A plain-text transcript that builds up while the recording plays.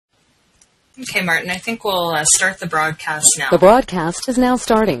Okay, Martin, I think we'll start the broadcast now. The broadcast is now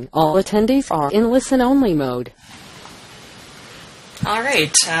starting. All attendees are in listen-only mode. All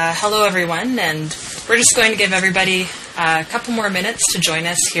right. Hello, everyone, and we're just going to give everybody a couple more minutes to join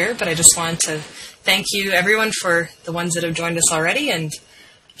us here, but I just wanted to thank you, everyone, for the ones that have joined us already, and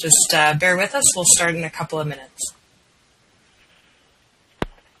just bear with us. We'll start in a couple of minutes.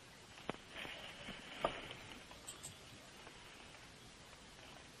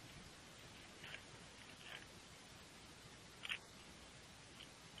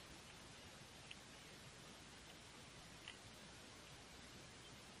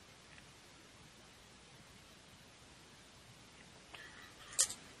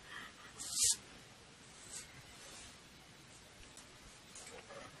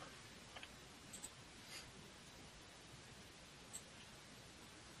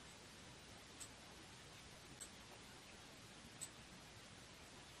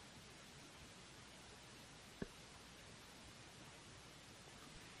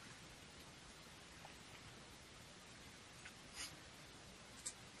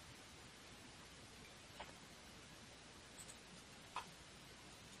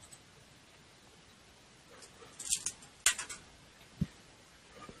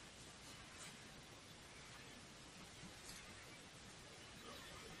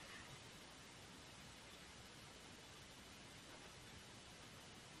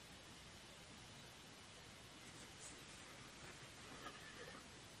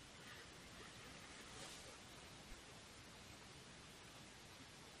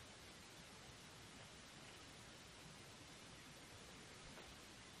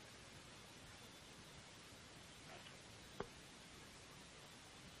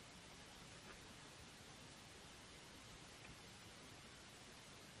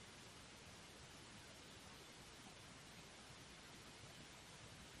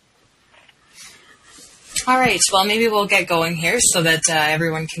 All right, well, maybe we'll get going here so that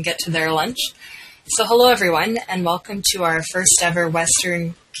everyone can get to their lunch. So hello, everyone, and welcome to our first ever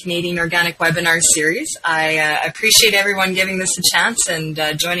Western Canadian Organic Webinar Series. I appreciate everyone giving this a chance and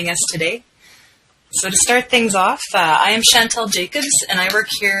joining us today. So to start things off, I am Chantal Jacobs, and I work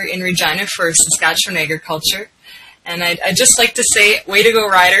here in Regina for Saskatchewan Agriculture. And I'd just like to say, way to go,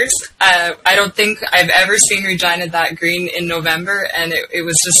 riders. I don't think I've ever seen Regina that green in November, and it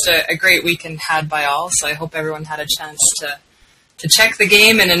was just a great weekend had by all, so I hope everyone had a chance to check the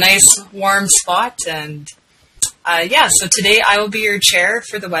game in a nice, warm spot. And so today I will be your chair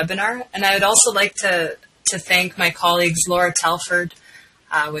for the webinar, and I would also like to thank my colleagues Laura Telford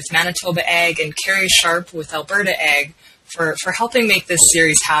with Manitoba Ag and Carrie Sharp with Alberta Ag for helping make this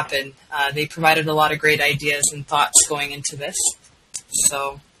series happen. They provided a lot of great ideas and thoughts going into this.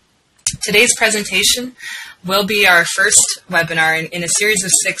 So today's presentation will be our first webinar in a series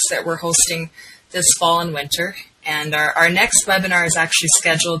of 6 that we're hosting this fall and winter. And our next webinar is actually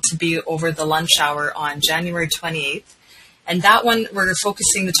scheduled to be over the lunch hour on January 28th. And that one,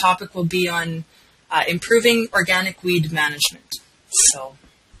 the topic will be on improving organic weed management. So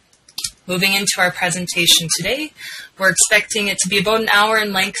moving into our presentation today, we're expecting it to be about an hour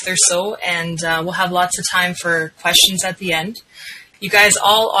in length or so, and we'll have lots of time for questions at the end. You guys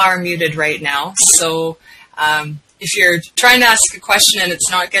all are muted right now, so if you're trying to ask a question and it's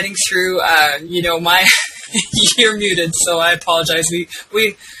not getting through, you're muted, so I apologize.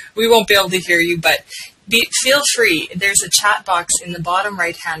 We won't be able to hear you, but feel free. There's a chat box in the bottom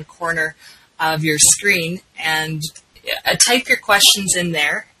right-hand corner of your screen, and type your questions in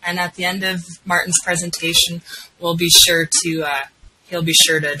there. And at the end of Martin's presentation, he'll be sure to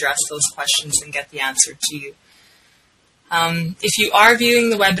address those questions and get the answer to you. If you are viewing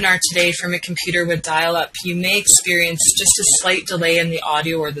the webinar today from a computer with dial-up, you may experience just a slight delay in the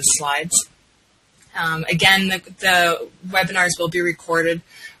audio or the slides. Again, the webinars will be recorded,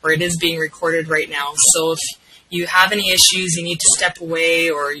 or it is being recorded right now. So if you have any issues, you need to step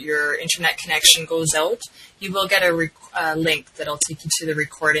away, or your internet connection goes out, you will get a link that'll take you to the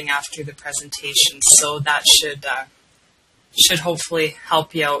recording after the presentation. So that should hopefully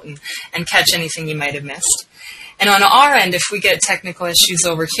help you out and catch anything you might have missed. And on our end, if we get technical issues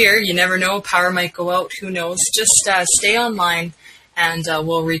over here, you never know, power might go out, who knows. Just stay online, and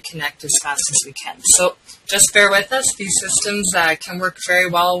we'll reconnect as fast as we can. So just bear with us. These systems can work very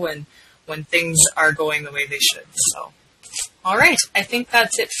well when things are going the way they should. So, all right, I think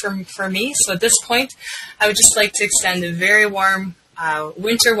that's it for me. So at this point, I would just like to extend a very warm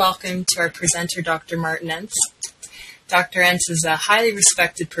winter welcome to our presenter, Dr. Martin Entz. Dr. Entz is a highly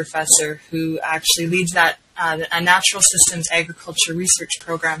respected professor who actually leads a natural systems agriculture research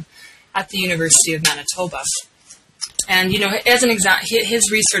program at the University of Manitoba. And, as an example,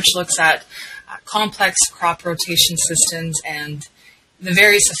 his research looks at complex crop rotation systems and the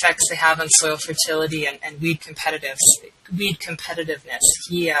various effects they have on soil fertility and weed competitiveness.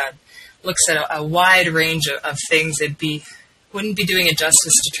 He looks at a wide range of things that wouldn't be doing it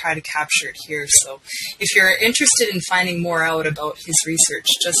justice to try to capture it here. So if you're interested in finding more out about his research,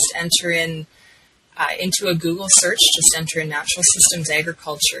 just enter in into a Google search, just enter in natural systems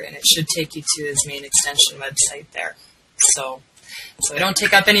agriculture, and it should take you to his main extension website there. So I don't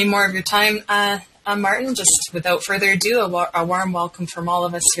take up any more of your time, Martin. Just without further ado, a warm welcome from all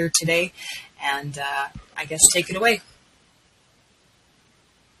of us here today, and I guess take it away.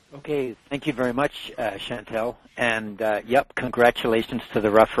 Okay, thank you very much, Chantel. And yep, congratulations to the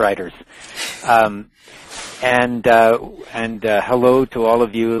Rough Riders. And hello to all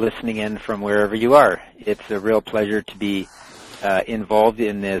of you listening in from wherever you are. It's a real pleasure to be involved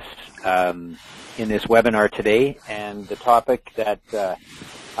in this webinar today. And the topic that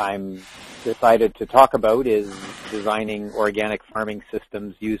I'm decided to talk about is designing organic farming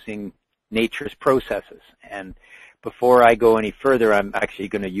systems using nature's processes. And before I go any further, I'm actually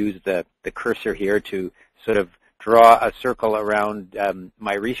going to use the cursor here to sort of draw a circle around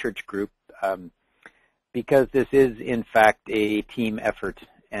my research group because this is, in fact, a team effort.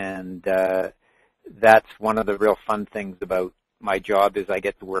 And that's one of the real fun things about my job is I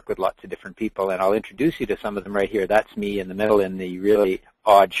get to work with lots of different people. And I'll introduce you to some of them right here. That's me in the middle in the really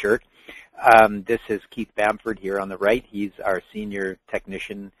odd shirt. This is Keith Bamford here on the right. He's our senior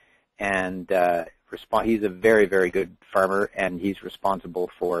technician, and he's a very, very good farmer, and he's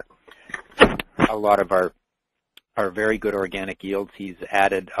responsible for a lot of our very good organic yields. He's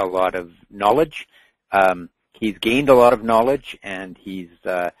added a lot of knowledge. He's gained a lot of knowledge, and he's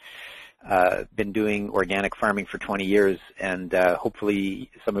been doing organic farming for 20 years, and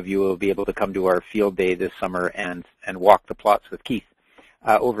hopefully some of you will be able to come to our field day this summer and walk the plots with Keith.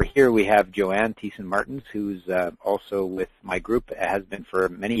 Over here we have Joanne Thiessen-Martens, who's also with my group, has been for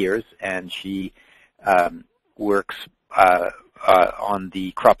many years, and she works on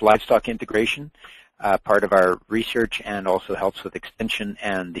the crop livestock integration, part of our research, and also helps with extension.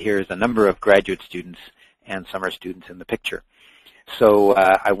 And here's a number of graduate students and summer students in the picture. So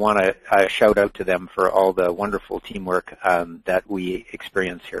I want to shout out to them for all the wonderful teamwork that we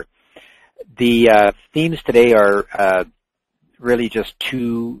experience here. The themes today are really just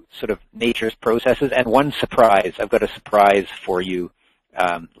two sort of nature's processes and one surprise. I've got a surprise for you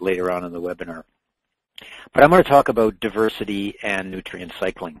later on in the webinar. But I'm going to talk about diversity and nutrient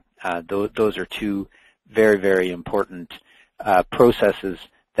cycling. Those are two very, very important processes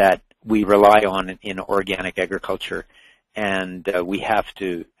that we rely on in organic agriculture. And we have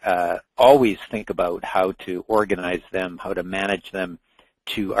to always think about how to organize them, how to manage them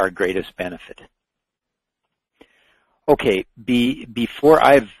to our greatest benefit. Okay, before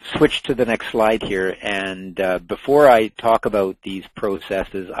I've switched to the next slide here, and before I talk about these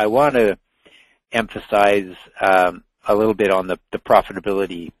processes, I want to emphasize a little bit on the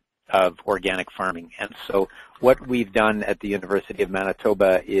profitability of organic farming. And so what we've done at the University of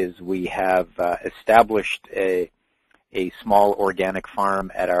Manitoba is we have established a small organic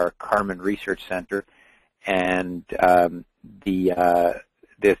farm at our Carmen Research Center, and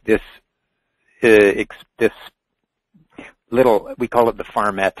this little, we call it the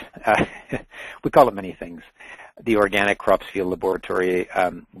farmette. We call it many things, the Organic Crops Field Laboratory,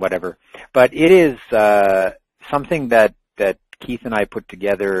 whatever. But it is something that Keith and I put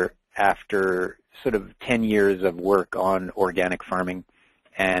together after sort of 10 years of work on organic farming,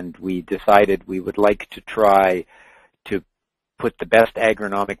 and we decided we would like to try to put the best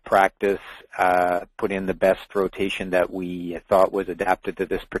agronomic practice, put in the best rotation that we thought was adapted to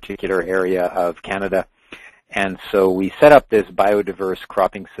this particular area of Canada. And so we set up this biodiverse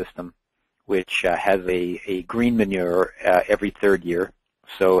cropping system, which has a green manure every third year.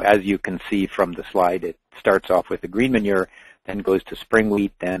 So as you can see from the slide, it starts off with a green manure, then goes to spring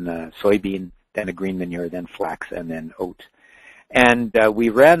wheat, then soybean, then a green manure, then flax, and then oat. And we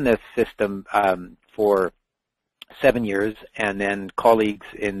ran this system for 7 years, and then colleagues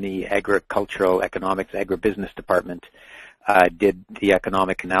in the agricultural economics, agribusiness department did the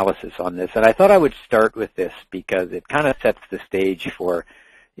economic analysis on this. And I thought I would start with this because it kind of sets the stage for,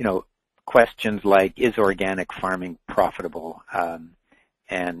 questions like, is organic farming profitable?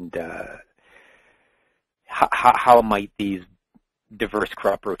 And how might these diverse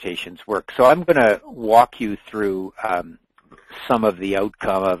crop rotations work? So I'm going to walk you through some of the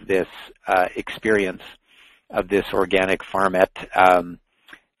outcome of this experience of this organic farmette.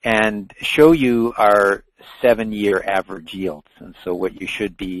 and show you our 7-year average yields. And so what you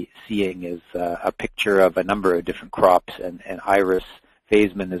should be seeing is a picture of a number of different crops, and Iris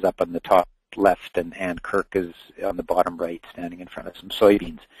Faisman is up on the top left, and Ann Kirk is on the bottom right, standing in front of some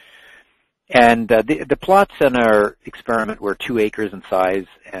soybeans. And the plots in our experiment were 2 acres in size,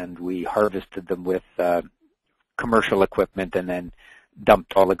 and we harvested them with commercial equipment and then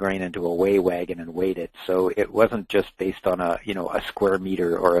dumped all the grain into a weigh wagon and weighed it. So it wasn't just based on a square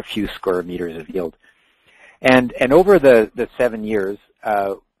meter or a few square meters of yield. And over the 7 years,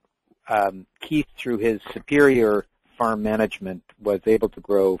 Keith, through his superior farm management, was able to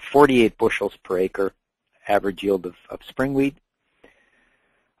grow 48 bushels per acre, average yield of spring wheat.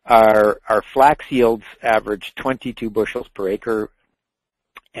 Our flax yields averaged 22 bushels per acre,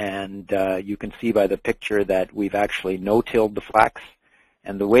 and you can see by the picture that we've actually no-tilled the flax.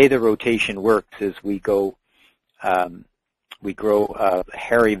 And the way the rotation works is we grow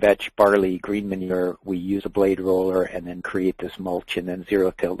hairy vetch, barley, green manure. We use a blade roller and then create this mulch, and then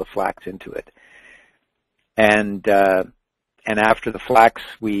zero-till the flax into it. And after the flax,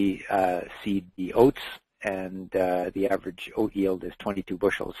 we seed the oats, and the average oat yield is 72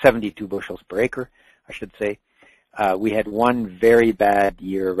 bushels per acre, I should say. We had one very bad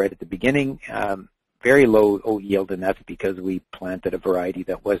year right at the beginning, very low oat yield, and that's because we planted a variety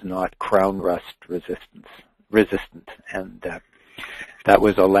that was not crown rust resistant, and that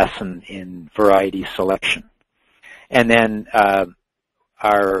was a lesson in variety selection. And then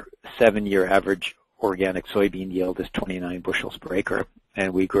our 7-year average organic soybean yield is 29 bushels per acre,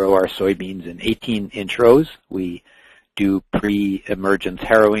 and we grow our soybeans in 18-inch rows. We do pre-emergence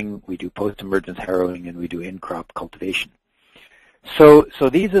harrowing, we do post-emergence harrowing, and we do in-crop cultivation. So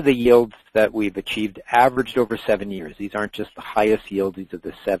these are the yields that we've achieved, averaged over 7 years. These aren't just the highest yields, these are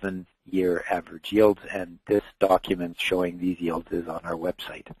the 7-year average yields, and this document showing these yields is on our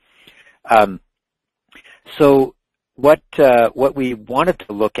website. So what we wanted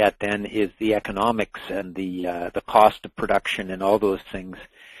to look at then is the economics and the cost of production and all those things.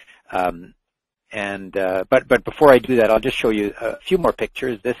 But before I do that, I'll just show you a few more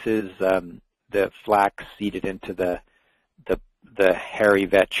pictures. This is the flax seeded into the hairy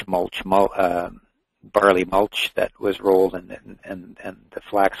vetch mulch, barley mulch that was rolled, and the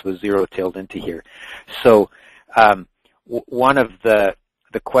flax was zero-tilled into here. So one of the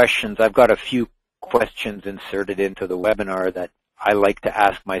questions, I've got a few questions inserted into the webinar that I like to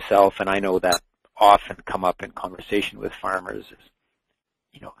ask myself, and I know that often come up in conversation with farmers. Is,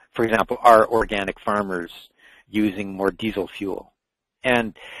 for example, are organic farmers using more diesel fuel?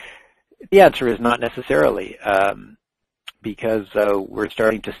 And the answer is not necessarily, because we're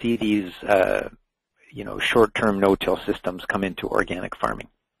starting to see these, short-term no-till systems come into organic farming.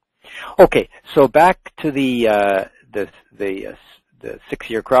 Okay, so back to the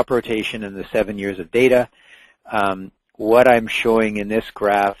 6-year crop rotation and the 7 years of data. What I'm showing in this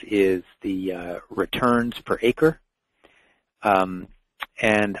graph is the returns per acre.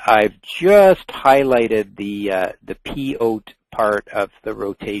 And I've just highlighted the pea oat part of the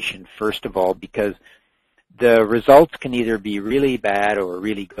rotation first of all, because the results can either be really bad or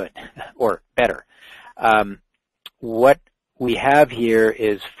really good, or better. What we have here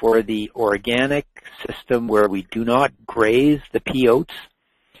is for the organic system where we do not graze the pea oats,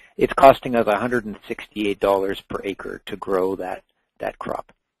 it's costing us $168 per acre to grow that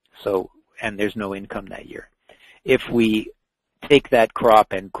crop. So, and there's no income that year. If we take that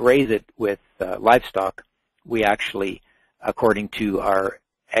crop and graze it with livestock, we actually, according to our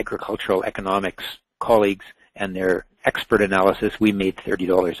agricultural economics colleagues and their expert analysis, we made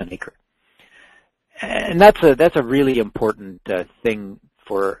 $30 an acre. And that's a really important thing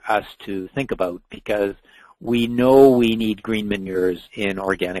for us to think about, because we know we need green manures in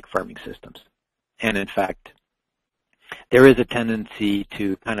organic farming systems. And in fact, there is a tendency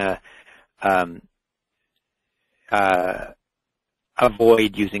to kind of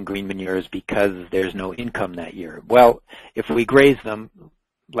avoid using green manures because there's no income that year. Well, if we graze them,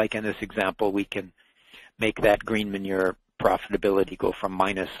 like in this example, we can make that green manure profitability go from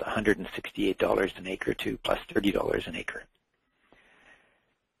minus $168 an acre to plus $30 an acre.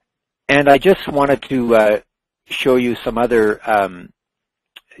 And I just wanted to show you some other,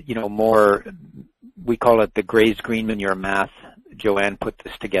 more, we call it the grazed green manure math. Joanne put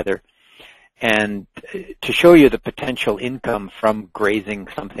this together. And to show you the potential income from grazing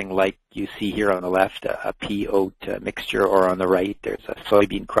something like you see here on the left, a pea oat mixture, or on the right, there's a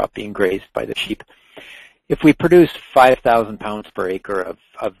soybean crop being grazed by the sheep. If we produce 5,000 pounds per acre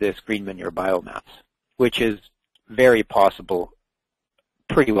of this green manure biomass, which is very possible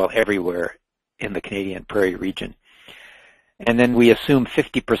pretty well everywhere in the Canadian Prairie region, And then we assume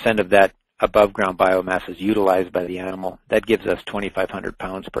 50% of that above ground biomass is utilized by the animal. That gives us 2,500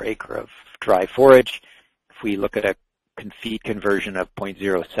 pounds per acre of dry forage. If we look at a feed conversion of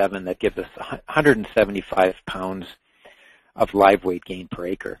 0.07, that gives us 175 pounds of live weight gain per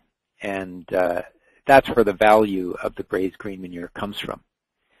acre. And that's where the value of the grazed green manure comes from.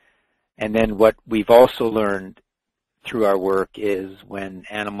 And then what we've also learned through our work is when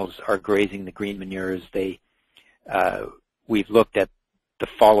animals are grazing the green manures, we've looked at the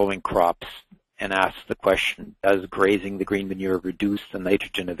following crops and asked the question, does grazing the green manure reduce the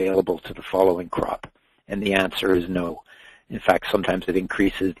nitrogen available to the following crop? And the answer is no. In fact, sometimes it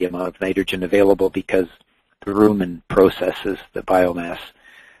increases the amount of nitrogen available because the rumen processes the biomass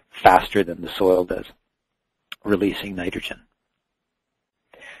faster than the soil does, releasing nitrogen.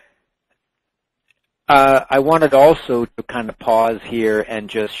 I wanted also to kind of pause here and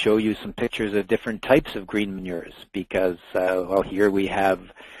just show you some pictures of different types of green manures because, well, here we have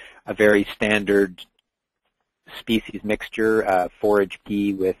a very standard species mixture, forage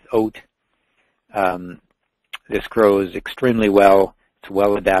pea with oat. This grows extremely well. It's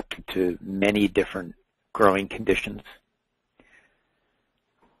well adapted to many different growing conditions.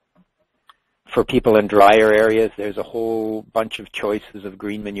 For people in drier areas, there's a whole bunch of choices of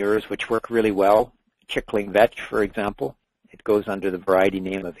green manures which work really well. Chickling vetch, for example, it goes under the variety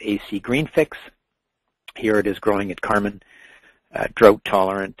name of AC Green Fix. Here it is growing at Carmen, drought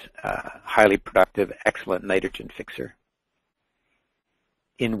tolerant, highly productive, excellent nitrogen fixer.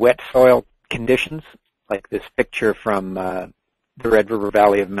 In wet soil conditions, like this picture from the Red River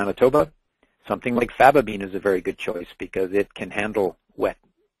Valley of Manitoba, something like faba bean is a very good choice because it can handle wet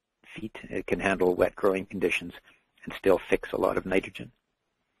feet, it can handle wet growing conditions and still fix a lot of nitrogen.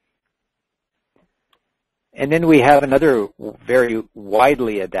 And then we have another very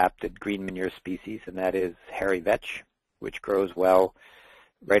widely adapted green manure species, and that is hairy vetch, which grows well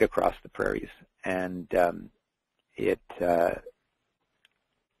right across the prairies. And it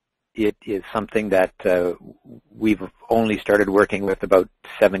is something that we've only started working with about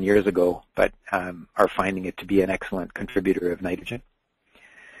 7 years ago, but are finding it to be an excellent contributor of nitrogen.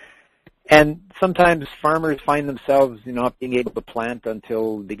 And sometimes farmers find themselves not being able to plant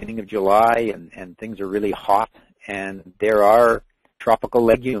until the beginning of July, and things are really hot. And there are tropical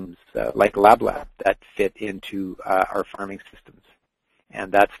legumes like lablab that fit into our farming systems.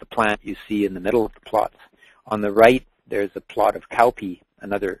 And that's the plant you see in the middle of the plots. On the right, there's a plot of cowpea,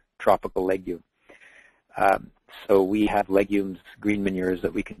 another tropical legume. So we have legumes, green manures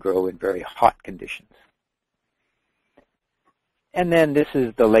that we can grow in very hot conditions. And then this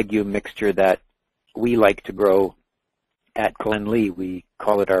is the legume mixture that we like to grow at Glenlee. We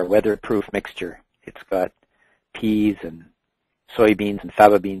call it our weatherproof mixture. It's got peas and soybeans and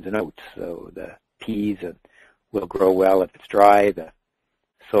faba beans and oats. So the peas will grow well if it's dry. The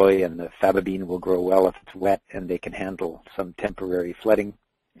soy and the faba bean will grow well if it's wet, and they can handle some temporary flooding.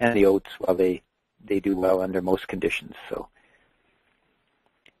 And the oats, well, they do well under most conditions.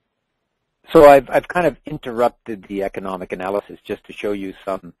 So I've kind of interrupted the economic analysis just to show you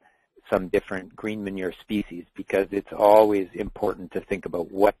some different green manure species, because it's always important to think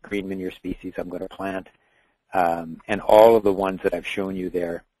about what green manure species I'm going to plant, and all of the ones that I've shown you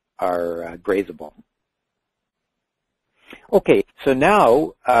there are grazable. Okay, so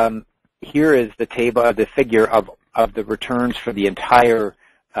now here is the table, the figure of the returns for the entire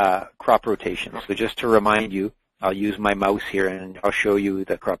crop rotation. So just to remind you, I'll use my mouse here and I'll show you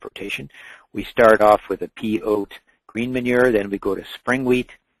the crop rotation. We start off with a pea, oat, green manure, then we go to spring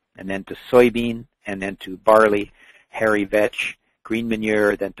wheat, and then to soybean, and then to barley, hairy vetch, green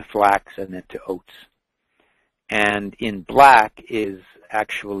manure, then to flax, and then to oats. And in black is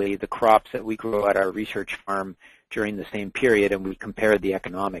actually the crops that we grow at our research farm during the same period, and we compared the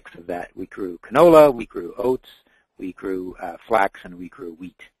economics of that. We grew canola, we grew oats, we grew flax, and we grew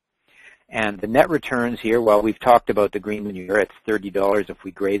wheat. And the net returns here, well, we've talked about the green manure. It's $30 if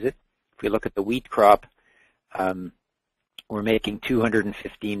we graze it. If we look at the wheat crop, we're making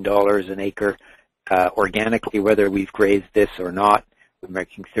 $215 an acre organically, whether we've grazed this or not. We're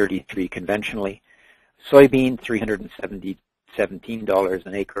making $33 conventionally. Soybean, $317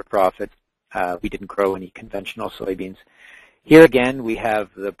 an acre profit. We didn't grow any conventional soybeans. Here again, we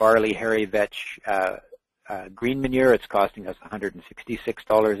have the barley hairy vetch green manure. It's costing us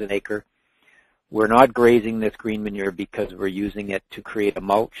 $166 an acre. We're not grazing this green manure because we're using it to create a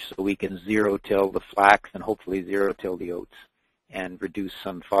mulch so we can zero-till the flax and hopefully zero-till the oats and reduce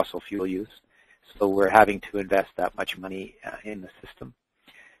some fossil fuel use. So we're having to invest that much money in the system.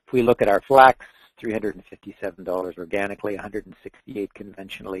 If we look at our flax, $357 organically, $168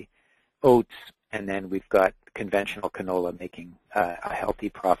 conventionally. Oats, and then we've got conventional canola making a healthy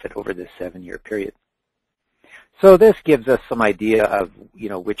profit over this 7-year period. So this gives us some idea of,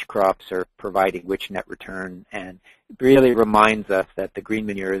 which crops are providing which net return, and really reminds us that the green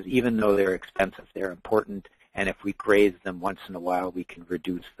manures, even though they're expensive, they're important, and if we graze them once in a while, we can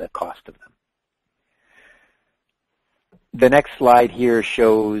reduce the cost of them. The next slide here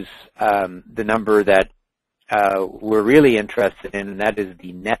shows the number that we're really interested in, and that is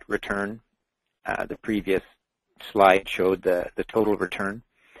the net return. The previous slide showed the total return.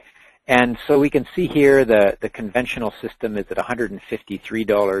 And so we can see here the conventional system is at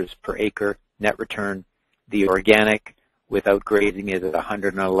 $153 per acre net return. The organic without grazing is at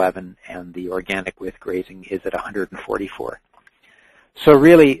 $111, and the organic with grazing is at $144. So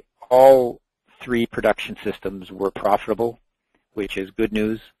really all 3 production systems were profitable, which is good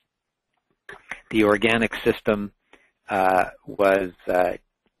news. The organic system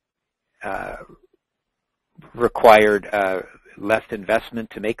required less investment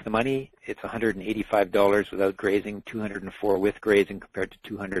to make the money. It's $185 without grazing, $204 with grazing compared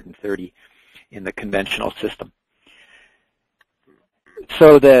to $230 in the conventional system.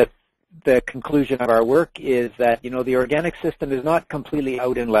 So the conclusion of our work is that, the organic system is not completely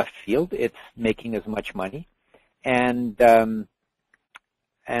out in left field. It's making as much money. And I'm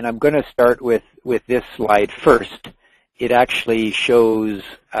going to start with this slide first. It actually shows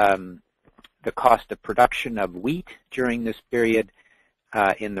the cost of production of wheat during this period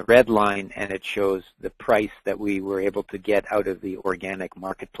in the red line, and it shows the price that we were able to get out of the organic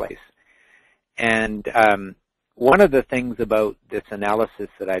marketplace. And one of the things about this analysis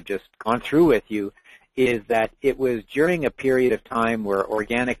that I've just gone through with you is that it was during a period of time where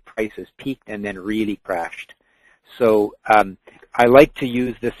organic prices peaked and then really crashed. So I like to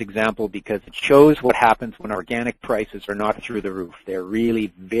use this example because it shows what happens when organic prices are not through the roof. They're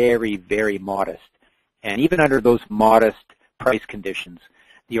really very, very modest. And even under those modest price conditions,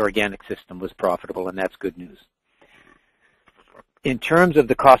 the organic system was profitable, and that's good news. In terms of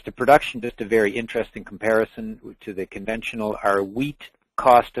the cost of production, just a very interesting comparison to the conventional, our wheat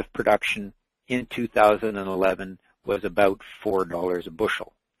cost of production in 2011 was about $4 a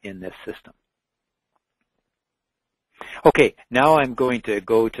bushel in this system. Okay, now I'm going to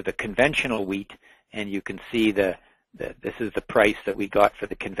go to the conventional wheat, and you can see this is the price that we got for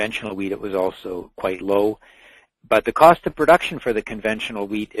the conventional wheat. It was also quite low, but the cost of production for the conventional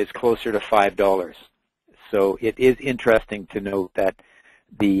wheat is closer to $5. So it is interesting to note that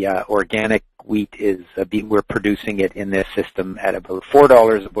the organic wheat we're producing it in this system at about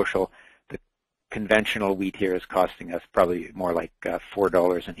 $4 a bushel. The conventional wheat here is costing us probably more like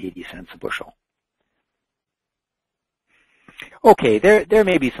 $4.80 a bushel. Okay, there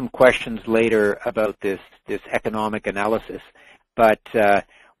may be some questions later about this economic analysis, but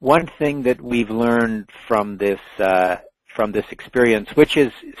one thing that we've learned from this experience, which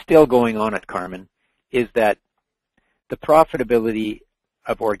is still going on at Carmen, is that the profitability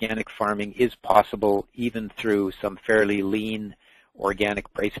of organic farming is possible even through some fairly lean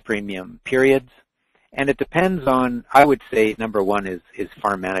organic price premium periods, and it depends on, I would say, number one is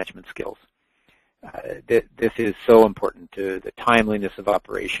farm management skills. This is so important to the timeliness of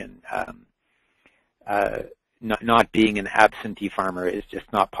operation. Not being an absentee farmer is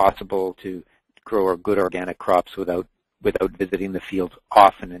just not possible to grow good organic crops without visiting the fields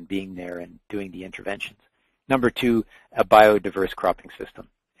often and being there and doing the interventions. Number two, a biodiverse cropping system.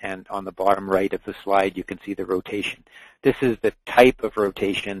 And on the bottom right of the slide, you can see the rotation. This is the type of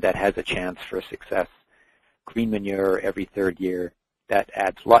rotation that has a chance for success. Green manure every third year. That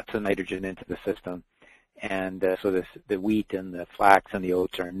adds lots of nitrogen into the system, and so the wheat and the flax and the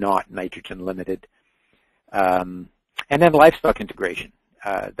oats are not nitrogen limited. And then livestock integration.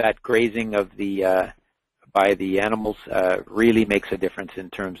 That grazing of by the animals really makes a difference in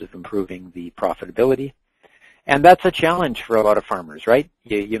terms of improving the profitability. And that's a challenge for a lot of farmers, right?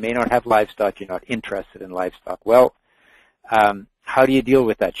 You may not have livestock, you're not interested in livestock. Well, how do you deal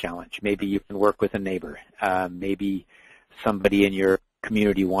with that challenge? Maybe you can work with a neighbor. Maybe somebody in your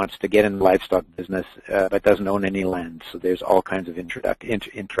community wants to get in the livestock business but doesn't own any land. So there's all kinds of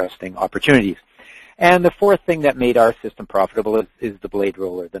interesting opportunities. And the fourth thing that made our system profitable is the blade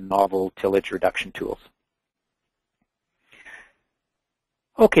roller, the novel tillage reduction tools.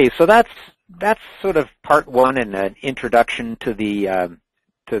 Okay, so that's sort of part one and an introduction to the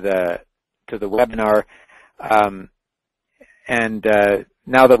webinar.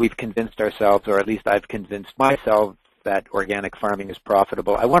 Now that we've convinced ourselves, or at least I've convinced myself, that organic farming is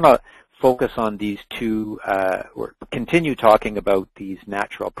profitable, I want to focus on these two, or continue talking about these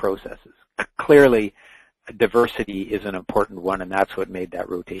natural processes. Clearly, diversity is an important one, and that's what made that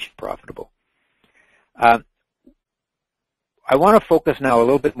rotation profitable. I want to focus now a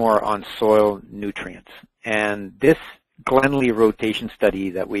little bit more on soil nutrients. And this Glenlee rotation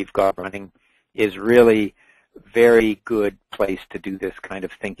study that we've got running is really a very good place to do this kind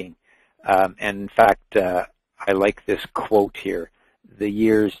of thinking. And in fact, I like this quote here: "The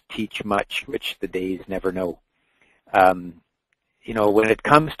years teach much, which the days never know." When it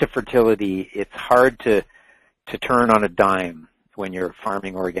comes to fertility, it's hard to turn on a dime when you're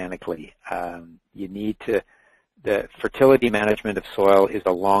farming organically. The fertility management of soil is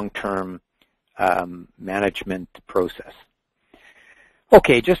a long-term management process.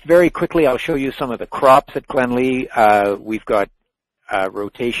 Okay, just very quickly, I'll show you some of the crops at Glenlee. We've got a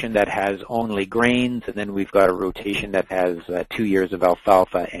rotation that has only grains, and then we've got a rotation that has 2 years of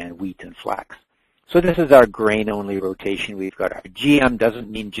alfalfa and wheat and flax. So this is our grain-only rotation. We've got our GM, doesn't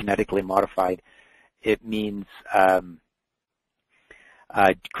mean genetically modified. It means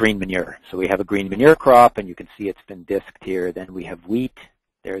green manure. So we have a green manure crop, and you can see it's been disked here. Then we have wheat.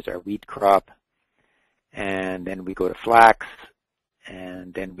 There's our wheat crop. And then we go to flax,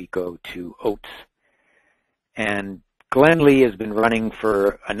 and then we go to oats. And Glenlee has been running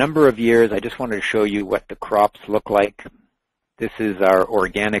for a number of years. I just wanted to show you what the crops look like. This is our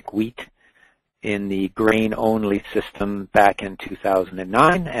organic wheat in the grain-only system back in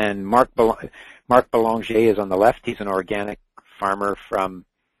 2009. And Marc Belanger is on the left. He's an organic farmer from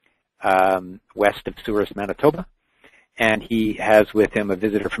west of Souris, Manitoba. And he has with him a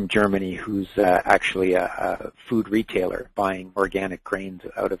visitor from Germany who's actually a food retailer buying organic grains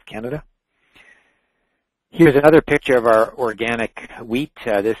out of Canada. Here's another picture of our organic wheat.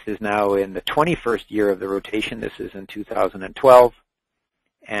 This is now in the 21st year of the rotation. This is in 2012.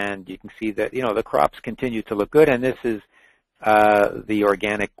 And you can see that, the crops continue to look good. And this is the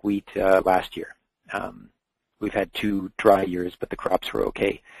organic wheat last year. We've had 2 dry years, but the crops were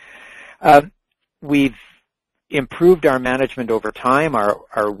okay. We've improved our management over time.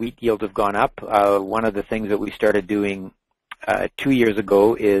 Our wheat yields have gone up. One of the things that we started doing 2 years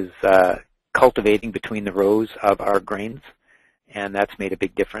ago is cultivating between the rows of our grains, and that's made a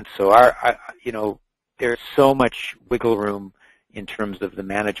big difference. So there's so much wiggle room in terms of the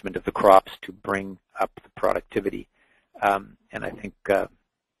management of the crops to bring up the productivity, and I think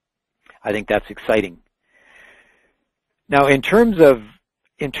that's exciting. Now, in terms of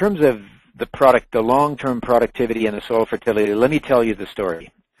the long-term productivity and the soil fertility, let me tell you the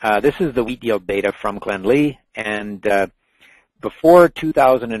story. This is the wheat yield data from Glenlee, and before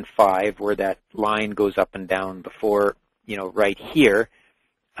 2005, where that line goes up and down, before, right here,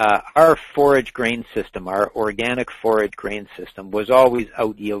 our forage grain system, our organic forage grain system, was always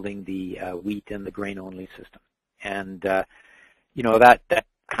out-yielding the wheat in the grain-only system. And, that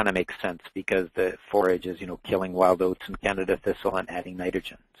kind of makes sense because the forage is, killing wild oats and Canada thistle and adding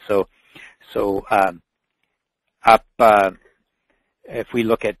nitrogen. So if we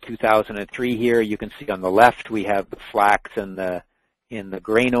look at 2003 here, you can see on the left we have the flax in the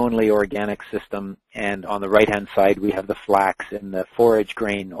grain-only organic system, and on the right-hand side we have the flax in the forage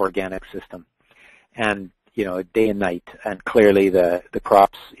grain organic system. And, day and night, and clearly the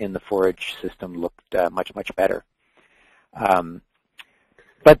crops in the forage system looked much, much better.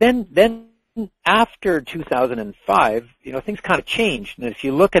 But then after 2005, things kind of changed. And if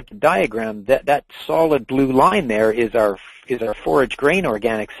you look at the diagram, that solid blue line there is our forage grain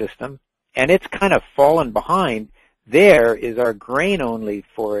organic system, and it's kind of fallen behind. There is our grain-only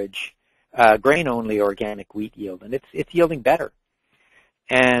forage, grain-only organic wheat yield, and it's yielding better.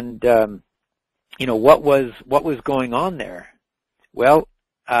 And what was going on there? Well,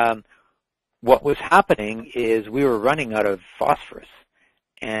 what was happening is we were running out of phosphorus.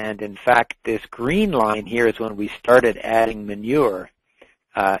 And in fact, this green line here is when we started adding manure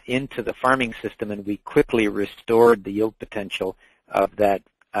into the farming system, and we quickly restored the yield potential of that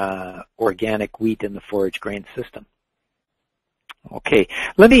organic wheat in the forage grain system. Okay,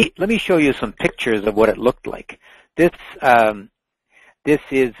 let me show you some pictures of what it looked like. This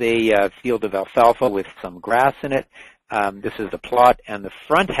is a field of alfalfa with some grass in it. This is the plot, and the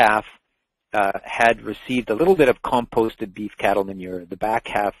front half had received a little bit of composted beef cattle manure. The back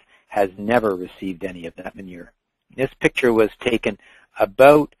half has never received any of that manure. This picture was taken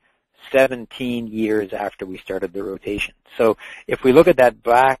about 17 years after we started the rotation. So if we look at that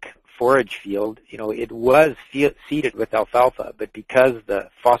black forage field, it was seeded with alfalfa, but because the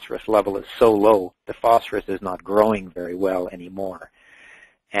phosphorus level is so low, the phosphorus is not growing very well anymore.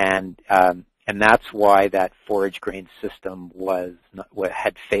 And that's why that forage grain system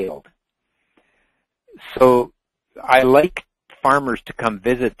had failed. So I like farmers to come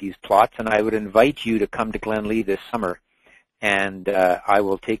visit these plots, and I would invite you to come to Glenlee this summer And I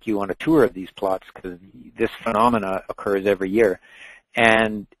will take you on a tour of these plots because this phenomena occurs every year.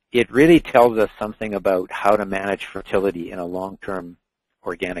 And it really tells us something about how to manage fertility in a long-term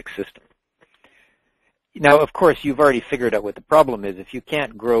organic system. Now, of course, you've already figured out what the problem is. If you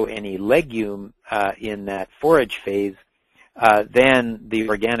can't grow any legume in that forage phase, then the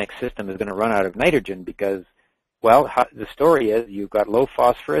organic system is going to run out of nitrogen because, well, the story is you've got low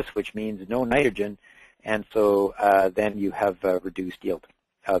phosphorus, which means no nitrogen, and so then you have reduced yield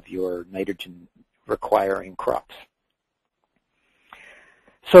of your nitrogen-requiring crops.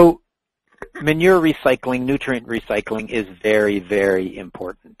 So manure recycling, nutrient recycling is very, very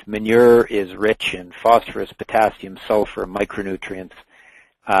important. Manure is rich in phosphorus, potassium, sulfur, micronutrients,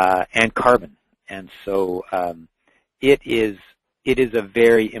 and carbon. And so it is a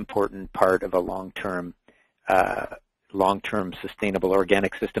very important part of a long-term sustainable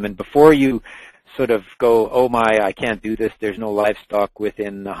organic system. And before you sort of go, oh my, I can't do this, there's no livestock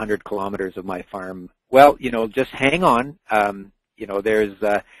within 100 kilometers of my farm. Well, just hang on. There's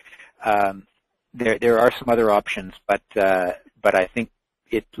there are some other options, but I think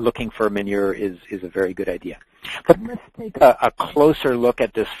looking for manure is a very good idea. But let's take a closer look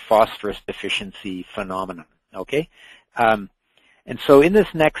at this phosphorus deficiency phenomenon, okay? And so in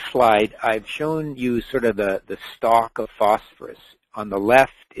this next slide, I've shown you sort of the stock of phosphorus. On the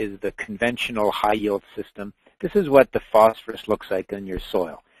left is the conventional high-yield system. This is what the phosphorus looks like in your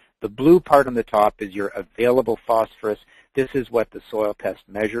soil. The blue part on the top is your available phosphorus. This is what the soil test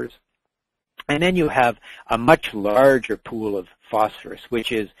measures. And then you have a much larger pool of phosphorus,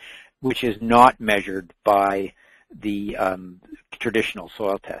 which is not measured by the traditional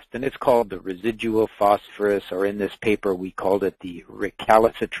soil test. And it's called the residual phosphorus, or in this paper we called it the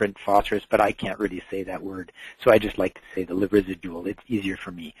recalcitrant phosphorus, but I can't really say that word, so I just like to say the residual. It's easier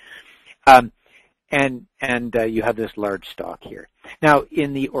for me. And you have this large stock here. Now,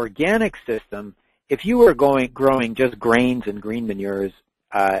 in the organic system, if you were growing just grains and green manures,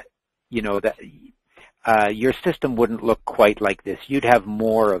 your system wouldn't look quite like this. You'd have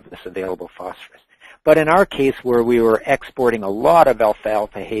more of this available phosphorus. But in our case, where we were exporting a lot of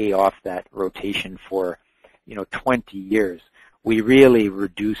alfalfa hay off that rotation for, 20 years, we really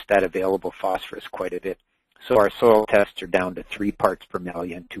reduced that available phosphorus quite a bit. So our soil tests are down to 3 parts per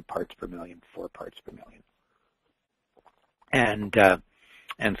million, 2 parts per million, 4 parts per million.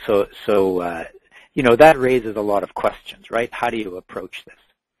 And so that raises a lot of questions, right? How do you approach this?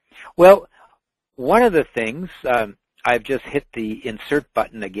 Well, one of the things, I've just hit the insert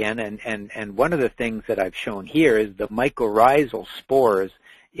button again, and one of the things that I've shown here is the mycorrhizal spores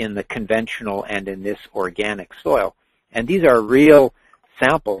in the conventional and in this organic soil. And these are real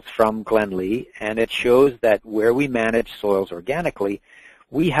samples from Glenlee, and it shows that where we manage soils organically,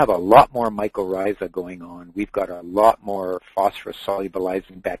 we have a lot more mycorrhiza going on. We've got a lot more phosphorus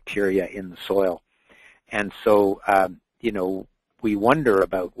solubilizing bacteria in the soil. And so, we wonder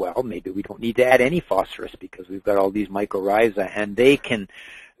about, well, maybe we don't need to add any phosphorus because we've got all these mycorrhiza, and they can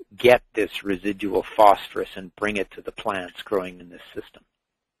get this residual phosphorus and bring it to the plants growing in this system.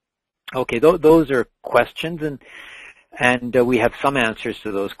 Okay, those are questions, and we have some answers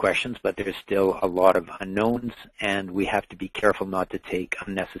to those questions, but there's still a lot of unknowns, and we have to be careful not to take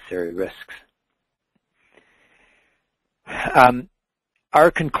unnecessary risks. Our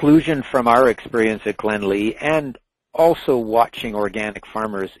conclusion from our experience at Glenlee and also watching organic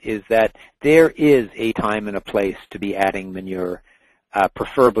farmers is that there is a time and a place to be adding manure,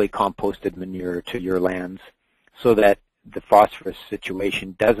 preferably composted manure, to your lands so that the phosphorus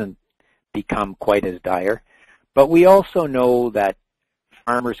situation doesn't become quite as dire. But we also know that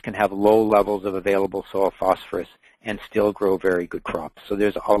farmers can have low levels of available soil phosphorus and still grow very good crops. So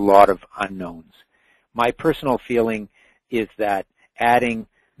there's a lot of unknowns. My personal feeling is that adding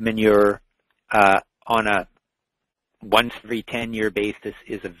manure on a once every 10-year basis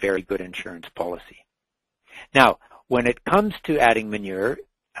is a very good insurance policy. Now, when it comes to adding manure,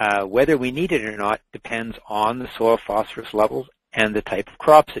 whether we need it or not depends on the soil phosphorus levels and the type of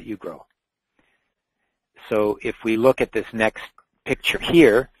crops that you grow. So if we look at this next picture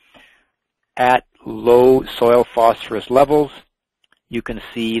here, at low soil phosphorus levels, you can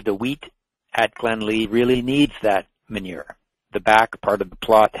see the wheat at Glenlee really needs that manure. The back part of the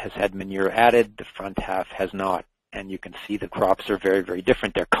plot has had manure added, the front half has not. And you can see the crops are very, very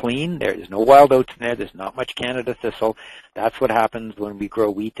different. They're clean. There is no wild oats in there. There's not much Canada thistle. That's what happens when we grow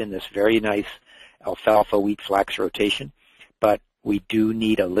wheat in this very nice alfalfa wheat flax rotation. But we do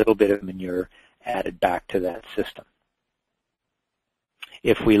need a little bit of manure added back to that system.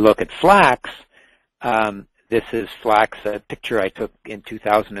 If we look at flax, this is flax, a picture I took in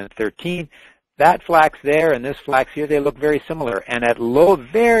 2013. that flax there and this flax here, they look very similar. And at low,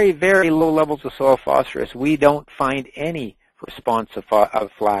 very, very low levels of soil phosphorus, we don't find any response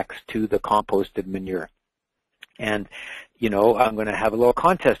of flax to the composted manure. And, you know, I'm going to have a little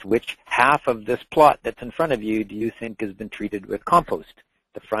contest. Which half of this plot that's in front of you do you think has been treated with compost?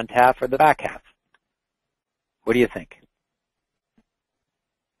 The front half or the back half? What do you think?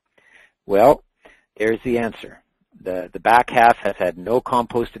 Well, there's the answer. The back half has had no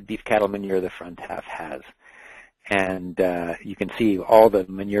composted beef cattle manure. The front half has. And you can see all the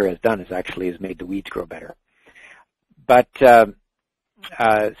manure has done is actually has made the weeds grow better. But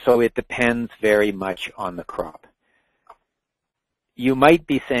so it depends very much on the crop. You might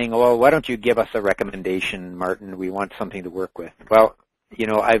be saying, well, why don't you give us a recommendation, Martin? We want something to work with. Well, you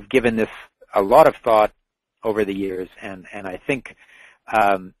know, I've given this a lot of thought over the years, and I think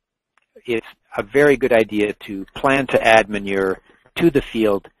it's a very good idea to plan to add manure to the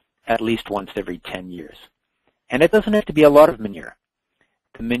field at least once every 10 years. And it doesn't have to be a lot of manure.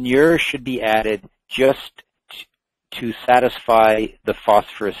 The manure should be added just to satisfy the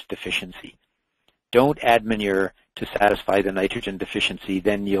phosphorus deficiency. Don't add manure to satisfy the nitrogen deficiency,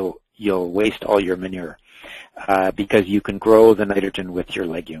 then you'll waste all your manure because you can grow the nitrogen with your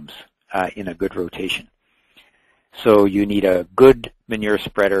legumes in a good rotation. So you need a good manure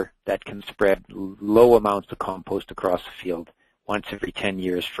spreader that can spread low amounts of compost across the field once every 10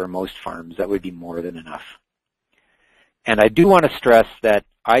 years for most farms. That would be more than enough. And I do want to stress that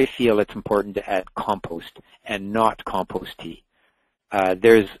I feel it's important to add compost and not compost tea.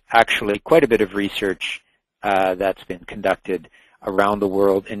 There's actually quite a bit of research that's been conducted around the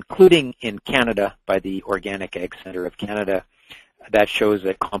world, including in Canada by the Organic Ag Centre of Canada, that shows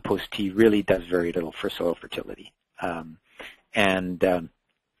that compost tea really does very little for soil fertility. And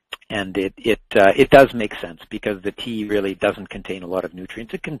it does make sense because the tea really doesn't contain a lot of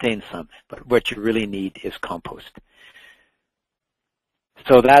nutrients. It contains some, but what you really need is compost.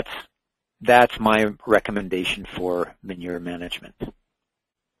 So that's my recommendation for manure management.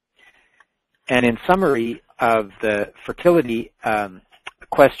 And in summary of the fertility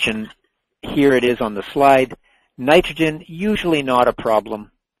question, here it is on the slide. Nitrogen, usually not a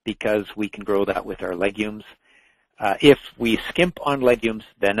problem because we can grow that with our legumes. If we skimp on legumes,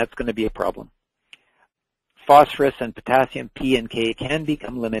 then that's going to be a problem. Phosphorus and potassium, P and K, can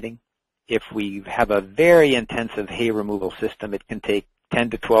become limiting. If we have a very intensive hay removal system, it can take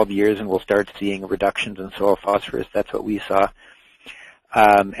 10 to 12 years and we'll start seeing reductions in soil phosphorus. That's what we saw.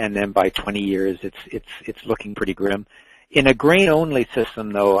 And then by 20 years, it's looking pretty grim. In a grain-only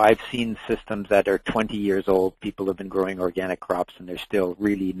system, though, I've seen systems that are 20 years old. People have been growing organic crops, and there's still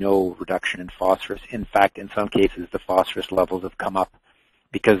really no reduction in phosphorus. In fact, in some cases, the phosphorus levels have come up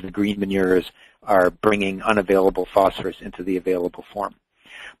because the green manures are bringing unavailable phosphorus into the available form.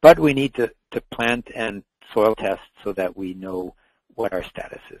 But we need to plant and soil test so that we know what our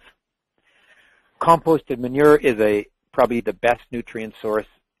status is. Composted manure is probably the best nutrient source.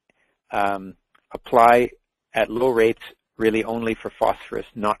 Apply at low rates, really only for phosphorus,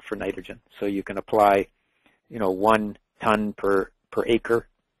 not for nitrogen. So you can apply, 1 ton per acre.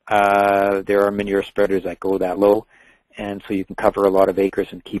 There are manure spreaders that go that low, and so you can cover a lot of acres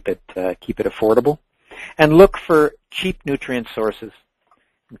and keep it affordable. And look for cheap nutrient sources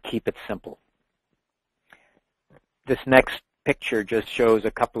and keep it simple. This next picture just shows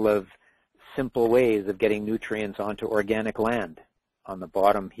a couple of simple ways of getting nutrients onto organic land. On the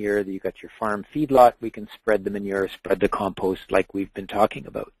bottom here, you got your farm feedlot. We can spread the manure, spread the compost like we've been talking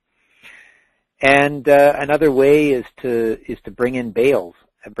about. And another way is to bring in bales,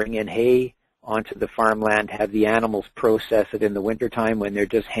 bring in hay onto the farmland, have the animals process it in the wintertime when they're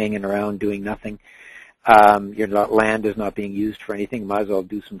just hanging around doing nothing. Your land is not being used for anything. Might as well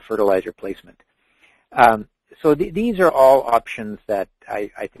do some fertilizer placement. So these are all options that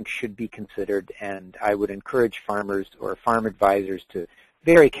I think should be considered, and I would encourage farmers or farm advisors to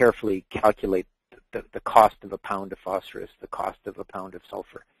very carefully calculate the cost of a pound of phosphorus, the cost of a pound of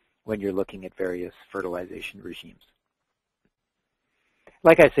sulfur when you're looking at various fertilization regimes.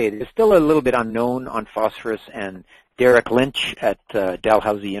 Like I say, there's still a little bit unknown on phosphorus, and Derek Lynch at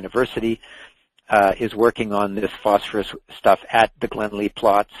Dalhousie University is working on this phosphorus stuff at the Glenlee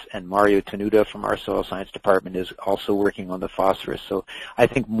plots, and Mario Tenuta from our soil science department is also working on the phosphorus. So I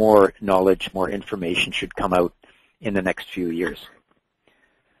think more knowledge, more information should come out in the next few years.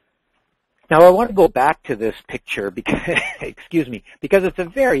 Now I want to go back to this picture because, because it's a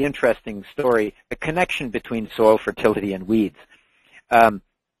very interesting story, the connection between soil fertility and weeds.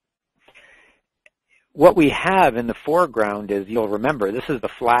 What we have in the foreground is, you'll remember, this is the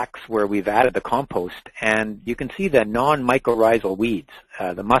flax where we've added the compost, and you can see the non-mycorrhizal weeds,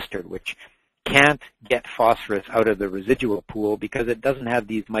 the mustard, which can't get phosphorus out of the residual pool because it doesn't have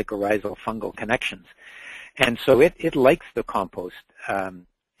these mycorrhizal fungal connections. And so it likes the compost.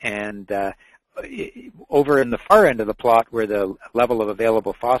 Over in the far end of the plot where the level of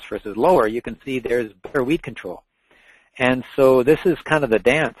available phosphorus is lower, you can see there's better weed control. And so this is kind of the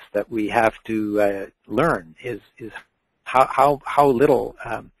dance that we have to learn is how little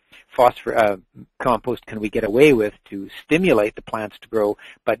compost can we get away with to stimulate the plants to grow,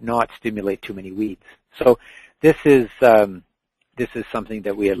 but not stimulate too many weeds. So this is something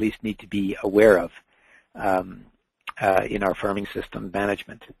that we at least need to be aware of in our farming system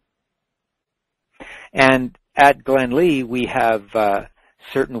management. And at Glenlee, we have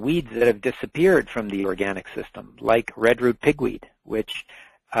certain weeds that have disappeared from the organic system, like redroot pigweed, which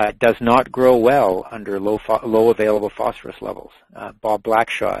does not grow well under low available phosphorus levels. Bob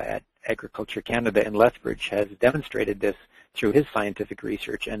Blackshaw at Agriculture Canada in Lethbridge has demonstrated this through his scientific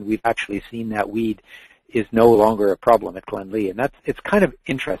research, and we've actually seen that weed is no longer a problem at Glenlee, and it's kind of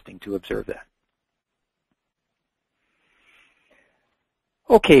interesting to observe that.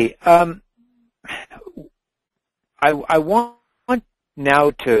 Okay, I want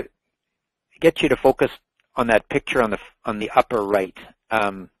now to get you to focus on that picture on the upper right,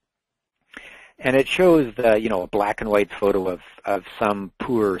 and it shows a black and white photo of some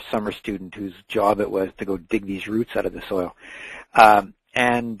poor summer student whose job it was to go dig these roots out of the soil,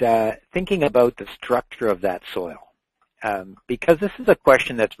 and thinking about the structure of that soil, because this is a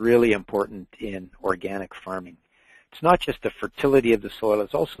question that's really important in organic farming. It's not just the fertility of the soil,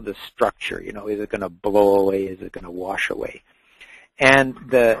 it's also the structure. Is it going to blow away? Is it going to wash away? And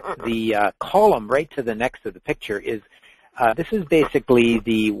the column right to the next of the picture is, this is basically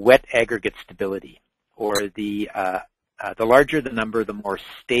the wet aggregate stability, or the larger the number, the more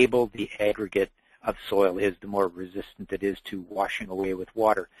stable the aggregate of soil is, the more resistant it is to washing away with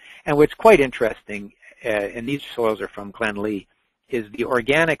water. And what's quite interesting, and these soils are from Glenlee, is the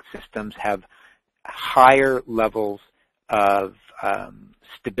organic systems have higher levels of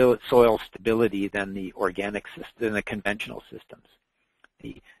soil stability than the organic system, than the conventional systems.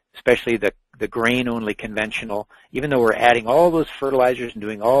 Especially the grain-only conventional, even though we're adding all those fertilizers and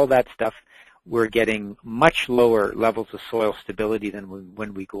doing all that stuff, we're getting much lower levels of soil stability than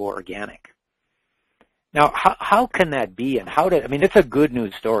when we go organic. Now, how can that be? And it's a good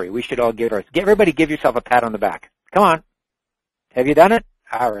news story. We should all everybody give yourself a pat on the back. Come on. Have you done it?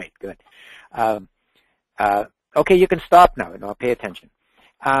 All right, good. Okay, you can stop now. No, pay attention.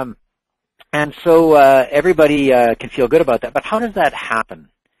 And so everybody can feel good about that. But how does that happen?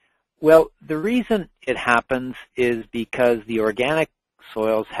 Well, the reason it happens is because the organic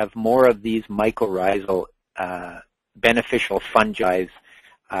soils have more of these mycorrhizal beneficial fungi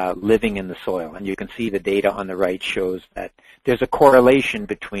living in the soil. And you can see the data on the right shows that there's a correlation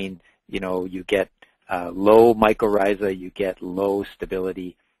between, you get low mycorrhiza, you get low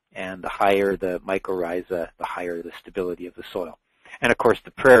stability, and the higher the mycorrhiza, the higher the stability of the soil. And of course,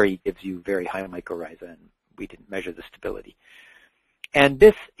 the prairie gives you very high mycorrhiza, and we didn't measure the stability. And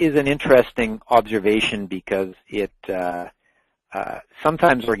this is an interesting observation because it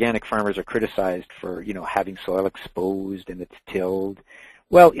sometimes organic farmers are criticized for, having soil exposed and it's tilled.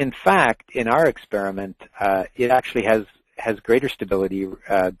 Well, in fact, in our experiment, it actually has greater stability,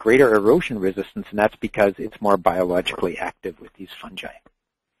 greater erosion resistance, and that's because it's more biologically active with these fungi.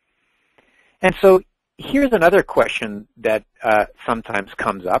 And so here's another question that sometimes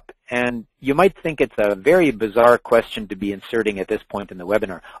comes up, and you might think it's a very bizarre question to be inserting at this point in the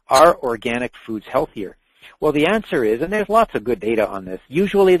webinar. Are organic foods healthier? Well, the answer is, and there's lots of good data on this,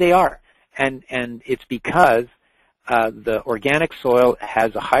 usually they are. And it's because the organic soil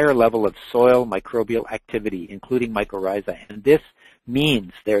has a higher level of soil microbial activity, including mycorrhiza, and this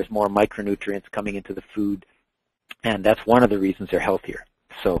means there's more micronutrients coming into the food, and that's one of the reasons they're healthier.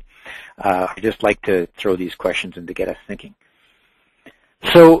 So I just like to throw these questions in to get us thinking.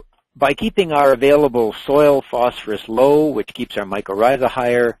 So by keeping our available soil phosphorus low, which keeps our mycorrhiza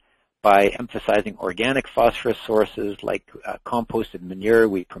higher, by emphasizing organic phosphorus sources like composted manure,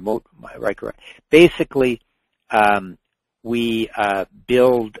 we promote mycorrhiza. Basically, we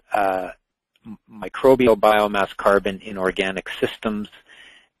build microbial biomass carbon in organic systems,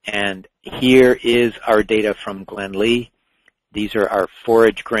 and here is our data from Glenlee. These are our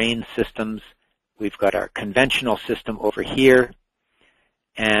forage grain systems. We've got our conventional system over here,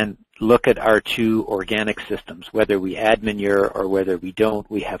 and look at our two organic systems. Whether we add manure or whether we don't,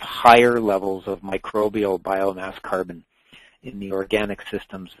 we have higher levels of microbial biomass carbon in the organic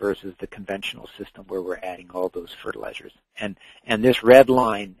systems versus the conventional system where we're adding all those fertilizers. And this red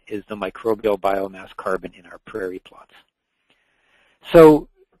line is the microbial biomass carbon in our prairie plots. So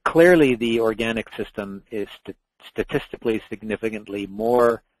clearly the organic system is statistically significantly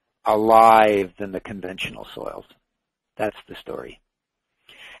more alive than the conventional soils. That's the story.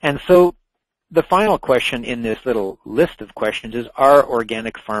 And so the final question in this little list of questions is, are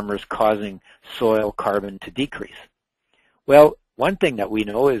organic farmers causing soil carbon to decrease? Well, one thing that we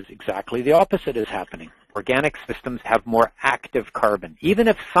know is exactly the opposite is happening. Organic systems have more active carbon. Even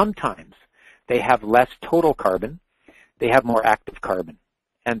if sometimes they have less total carbon, they have more active carbon.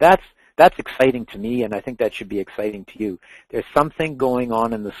 And that's exciting to me, and I think that should be exciting to you. There's something going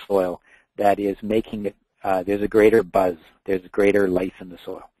on in the soil that is making it, there's a greater buzz, there's greater life in the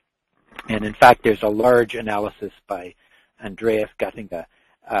soil. And in fact, there's a large analysis by Andreas Göttinger,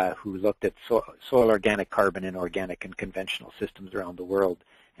 who looked at soil organic carbon in organic and conventional systems around the world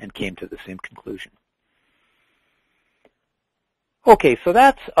and came to the same conclusion. Okay, so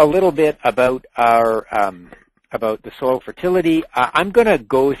that's a little bit about our about the soil fertility. I'm going to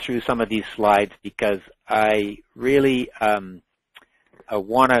go through some of these slides because I really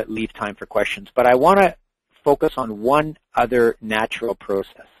want to leave time for questions, but I want to focus on one other natural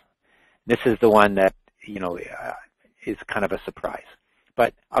process. This is the one that, you know, is kind of a surprise.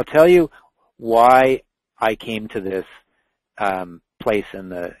 But I'll tell you why I came to this place in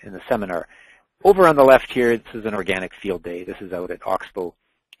the seminar. Over on the left here, this is an organic field day. This is out at Oxbow,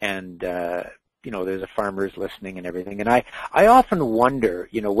 and you know, there's a farmers listening and everything. And I often wonder,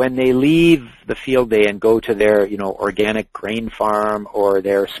 you know, when they leave the field day and go to their, you know, organic grain farm or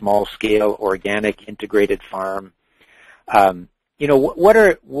their small scale organic integrated farm, you know,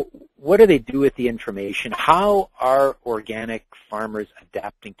 what do they do with the information? How are organic farmers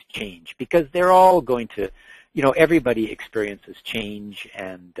adapting to change? Because they're all going to, you know, everybody experiences change,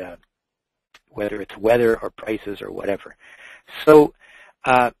 and whether it's weather or prices or whatever. So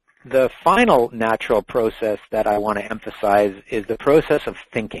the final natural process that I want to emphasize is the process of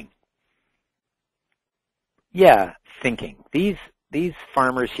thinking. Yeah, thinking. These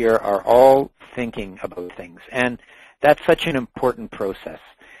farmers here are all thinking about things, and that's such an important process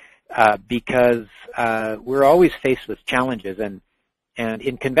because we're always faced with challenges, and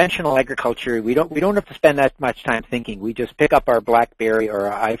in conventional agriculture, we don't have to spend that much time thinking. We just pick up our BlackBerry or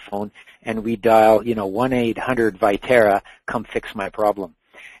our iPhone and we dial, you know, 1-800-Viterra, come fix my problem,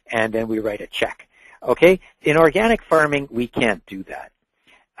 and then we write a check. Okay? In organic farming, we can't do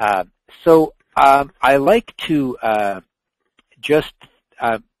that. So I like to just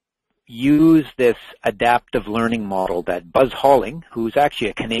use this adaptive learning model that Buzz Halling, who's actually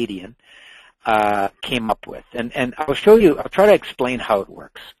a Canadian, came up with. And I'll try to explain how it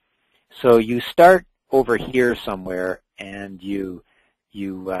works. So you start over here somewhere and you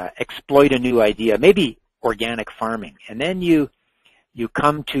exploit a new idea, maybe organic farming, and then you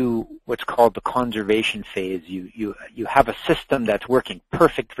come to what's called the conservation phase. You have a system that's working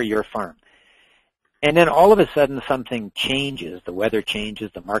perfect for your farm. And then all of a sudden something changes, the weather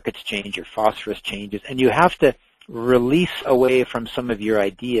changes, the markets change, your phosphorus changes, and you have to release away from some of your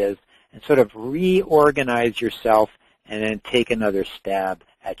ideas and sort of reorganize yourself and then take another stab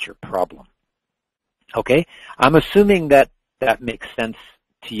at your problem. Okay? I'm assuming that makes sense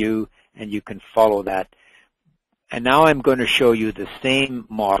to you and you can follow that. And now I'm going to show you the same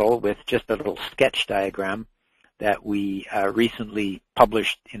model with just a little sketch diagram that we recently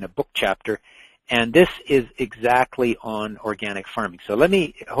published in a book chapter. And this is exactly on organic farming. So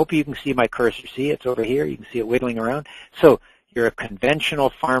I hope you can see my cursor. See, it's over here. You can see it wiggling around. So you're a conventional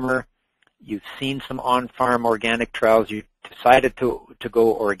farmer. You've seen some on-farm organic trials. You decided to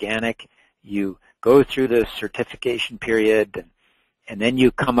go organic. You go through the certification period, and then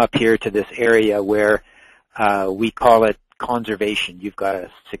you come up here to this area where we call it conservation. You've got a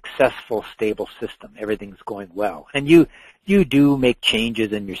successful, stable system. Everything's going well. And you do make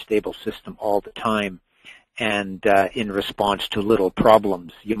changes in your stable system all the time, and in response to little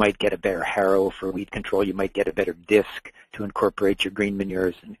problems. You might get a better harrow for weed control. You might get a better disc to incorporate your green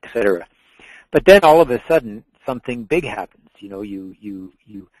manures, etc. But then all of a sudden, something big happens. You know, you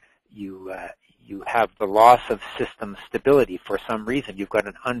have the loss of system stability for some reason. You've got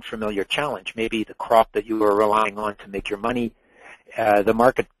an unfamiliar challenge. Maybe the crop that you were relying on to make your money, the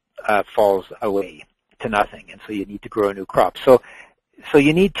market falls away to nothing, and so you need to grow a new crop. So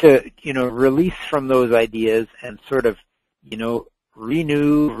you need to, you know, release from those ideas and sort of, you know,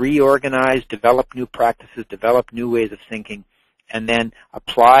 renew, reorganize, develop new practices, develop new ways of thinking, and then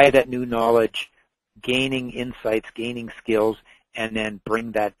apply that new knowledge, gaining insights, gaining skills, and then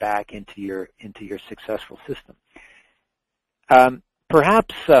bring that back into your successful system.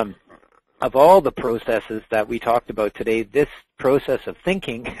 Perhaps of all the processes that we talked about today, this process of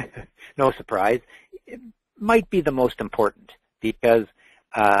thinking, no surprise, it might be the most important, because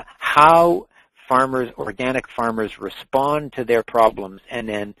how organic farmers respond to their problems and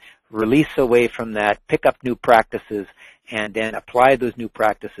then release away from that, pick up new practices, and then apply those new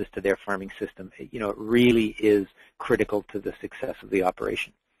practices to their farming system, it really is critical to the success of the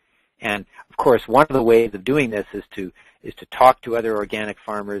operation. And of course, one of the ways of doing this is to talk to other organic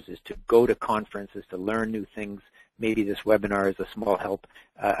farmers, is to go to conferences, to learn new things. Maybe this webinar is a small help.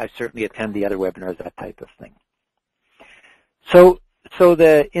 I certainly attend the other webinars, that type of thing. So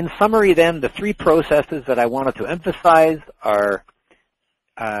in summary then, the three processes that I wanted to emphasize are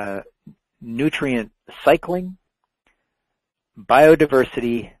nutrient cycling,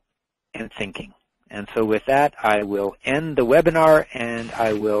 biodiversity, and thinking. And so with that, I will end the webinar and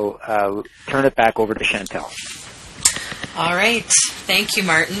I will turn it back over to Chantal. All right. Thank you,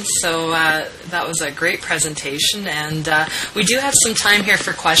 Martin. So that was a great presentation. And we do have some time here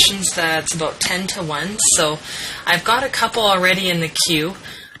for questions. It's about 10 to 1. So I've got a couple already in the queue.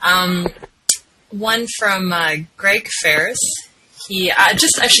 One from Greg Ferris. I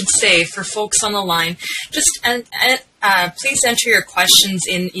should say, for folks on the line, please enter your questions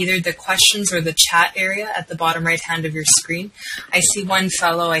in either the questions or the chat area at the bottom right hand of your screen. I see one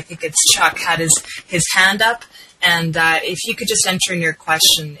fellow, I think it's Chuck, had his hand up, and if you could just enter in your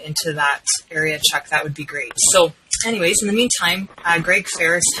question into that area, Chuck, that would be great. So anyways, in the meantime, Greg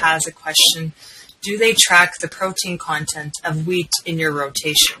Ferris has a question. Do they track the protein content of wheat in your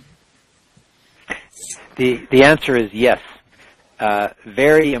rotation? The answer is yes.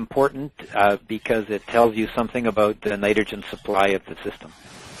 Very important because it tells you something about the nitrogen supply of the system.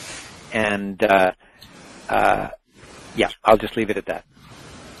 And yeah, I'll just leave it at that.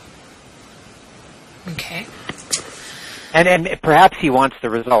 Okay. And perhaps he wants the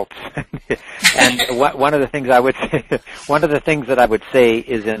results. And one of the things that I would say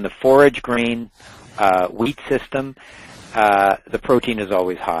is in the forage grain wheat system, the protein is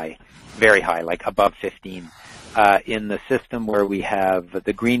always high, very high, like above 15. In the system where we have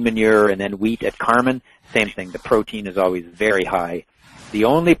the green manure and then wheat at Carmen, same thing. The protein is always very high. The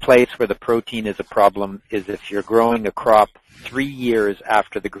only place where the protein is a problem is if you're growing a crop 3 years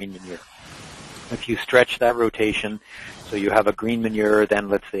after the green manure. If you stretch that rotation, so you have a green manure, then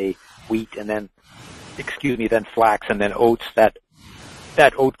let's say wheat, and then flax, and then oats, that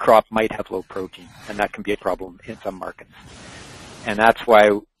oat crop might have low protein, and that can be a problem in some markets. And that's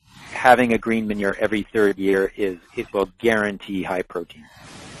why having a green manure every third year it will guarantee high protein.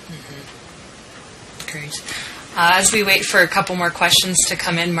 Mm-hmm. Great. As we wait for a couple more questions to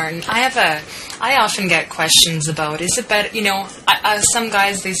come in, Martin, I often get questions about, is it better, some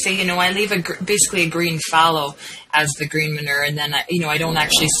guys, they say, I leave basically a green fallow as the green manure, and then, I don't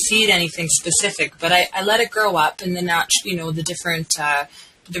actually seed anything specific, but I let it grow up, and then, the different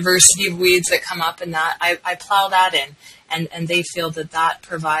diversity of weeds that come up and that, I plow that in, and they feel that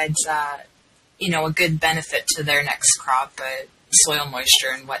provides, a good benefit to their next crop, soil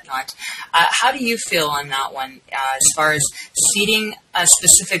moisture and whatnot. How do you feel on that one, as far as seeding a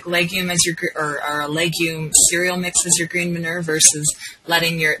specific legume as or a legume cereal mix as your green manure versus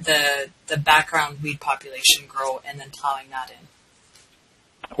letting the background weed population grow and then plowing that in?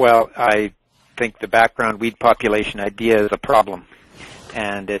 Well, I think the background weed population idea is a problem,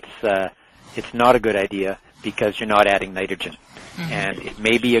 and it's not a good idea because you're not adding nitrogen. Mm-hmm. And it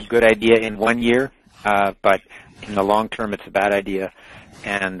may be a good idea in 1 year, but in the long term, it's a bad idea.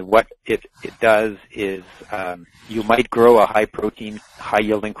 And what it does is you might grow a high-protein,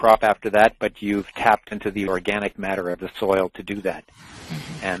 high-yielding crop after that, but you've tapped into the organic matter of the soil to do that.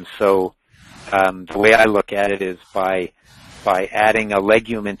 Mm-hmm. And so the way I look at it is by adding a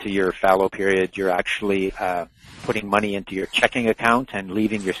legume into your fallow period, you're actually putting money into your checking account and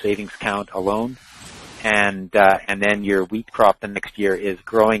leaving your savings account alone. And then your wheat crop the next year is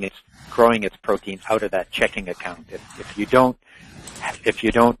growing its protein out of that checking account. If you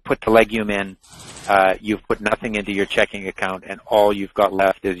don't put the legume in, you've put nothing into your checking account, and all you've got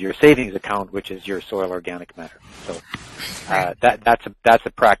left is your savings account, which is your soil organic matter. So that's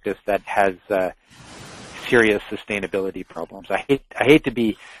a practice that has serious sustainability problems. I hate to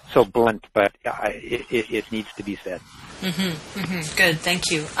be so blunt, but it needs to be said. Mm-hmm, mm-hmm. Good,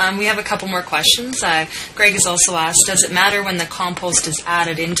 thank you. We have a couple more questions. Greg has also asked, does it matter when the compost is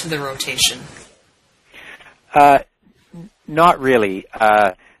added into the rotation? Not really.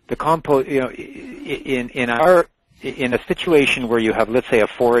 The compost, in a situation where you have, let's say, a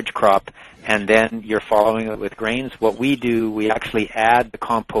forage crop, and then you're following it with grains, what we do, we actually add the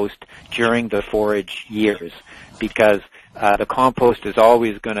compost during the forage years, because the compost is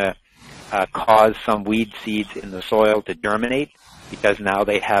always going to cause some weed seeds in the soil to germinate, because now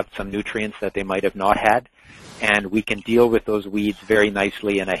they have some nutrients that they might have not had. and we can deal with those weeds very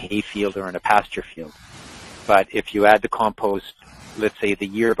nicely in a hay field or in a pasture field. But if you add the compost, let's say the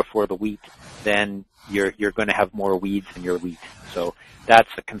year before the wheat, then you're going to have more weeds in your wheat. So that's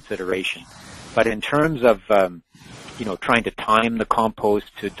a consideration. But in terms of trying to time the compost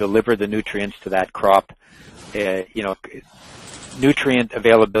to deliver the nutrients to that crop, nutrient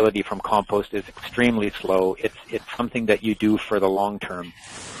availability from compost is extremely slow. It's something that you do for the long term,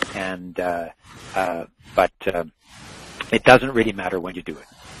 and but it doesn't really matter when you do it.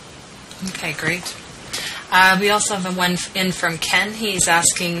 Okay, great. We also have one in from Ken. He's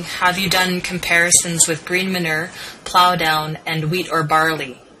asking, have you done comparisons with green manure, plow down, and wheat or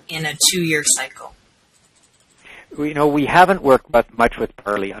barley in a 2-year cycle? We haven't worked much with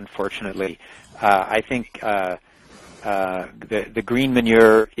barley, unfortunately. I think the green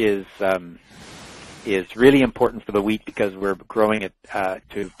manure is really important for the wheat because we're growing it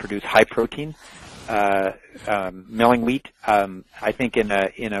to produce high protein milling wheat. I think in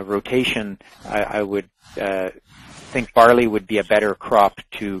a rotation, I would think barley would be a better crop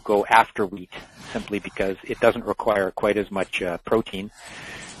to go after wheat, simply because it doesn't require quite as much protein.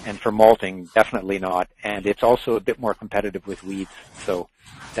 And for malting, definitely not. And it's also a bit more competitive with weeds. So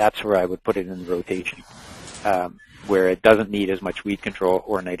that's where I would put it in the rotation, where it doesn't need as much weed control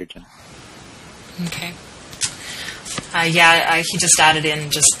or nitrogen. Okay. He just added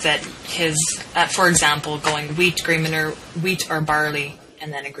in just that his, for example, going wheat, green manure, wheat or barley,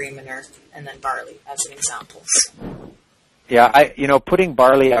 and then a green manure, and then barley as an examples. Yeah, putting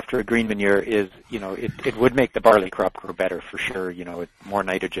barley after a green manure is, it would make the barley crop grow better for sure, with more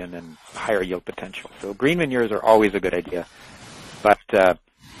nitrogen and higher yield potential. So green manures are always a good idea. But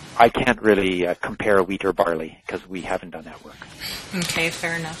I can't really compare wheat or barley because we haven't done that work. Okay,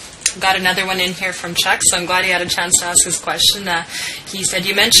 fair enough. Got another one in here from Chuck, so I'm glad he had a chance to ask his question. He said,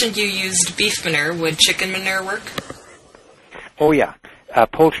 you mentioned you used beef manure. Would chicken manure work? Oh, yeah.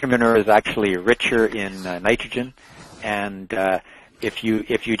 Poultry manure is actually richer in nitrogen. And if you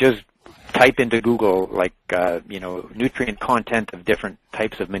just type into Google, nutrient content of different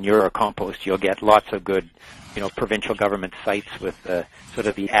types of manure or compost, you'll get lots of good, provincial government sites with sort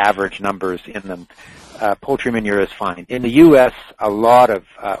of the average numbers in them. Poultry manure is fine. In the U.S., a lot of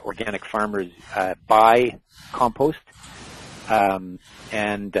organic farmers buy compost, and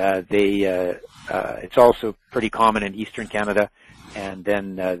it's also pretty common in Eastern Canada. And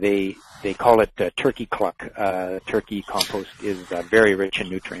then they call it turkey cluck. Turkey compost is very rich in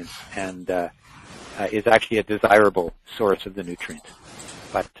nutrients and is actually a desirable source of the nutrients.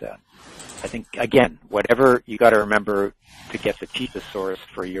 But I think, again, whatever, you got to remember to get the cheapest source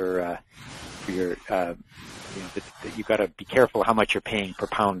for your you got to be careful how much you're paying per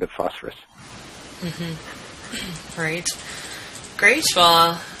pound of phosphorus. Mm-hmm. Right. Great.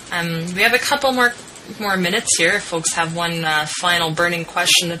 Well, we have a couple more minutes here. If folks have one final burning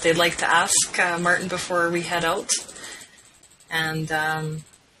question that they'd like to ask Martin before we head out. And I'm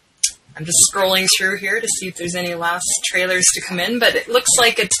just scrolling through here to see if there's any last trailers to come in, but it looks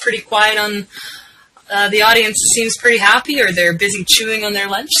like it's pretty quiet on the audience. Seems pretty happy, or they're busy chewing on their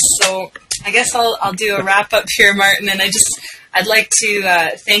lunch. So I guess I'll do a wrap up here, Martin, and I'd like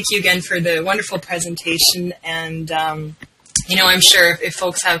to thank you again for the wonderful presentation. And I'm sure if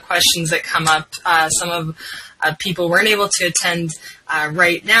folks have questions that come up, some of people weren't able to attend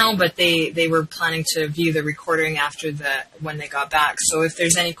right now, but they were planning to view the recording after when they got back. So if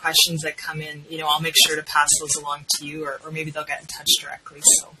there's any questions that come in, I'll make sure to pass those along to you, or maybe they'll get in touch directly.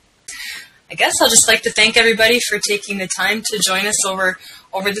 So I guess I'll just like to thank everybody for taking the time to join us over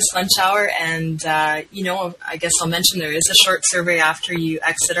this lunch hour. And, I guess I'll mention there is a short survey after you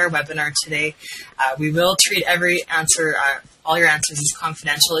exit our webinar today. We will treat every answer, all your answers as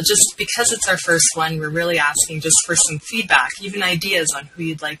confidential. Just because it's our first one, we're really asking just for some feedback, even ideas on who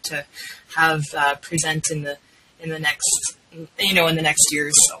you'd like to have present in the next year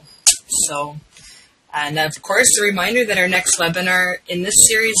or so. So, and of course, a reminder that our next webinar in this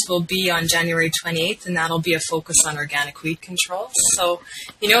series will be on January 28th, and that'll be a focus on organic weed control. So,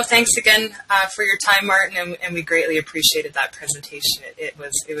 thanks again for your time, Martin, and we greatly appreciated that presentation. It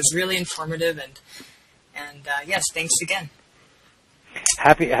was really informative, and yes, thanks again.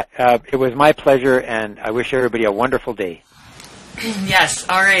 Happy. It was my pleasure, and I wish everybody a wonderful day. Yes.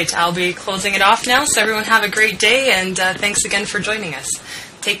 All right. I'll be closing it off now. So everyone have a great day, and thanks again for joining us.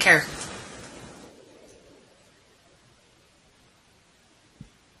 Take care.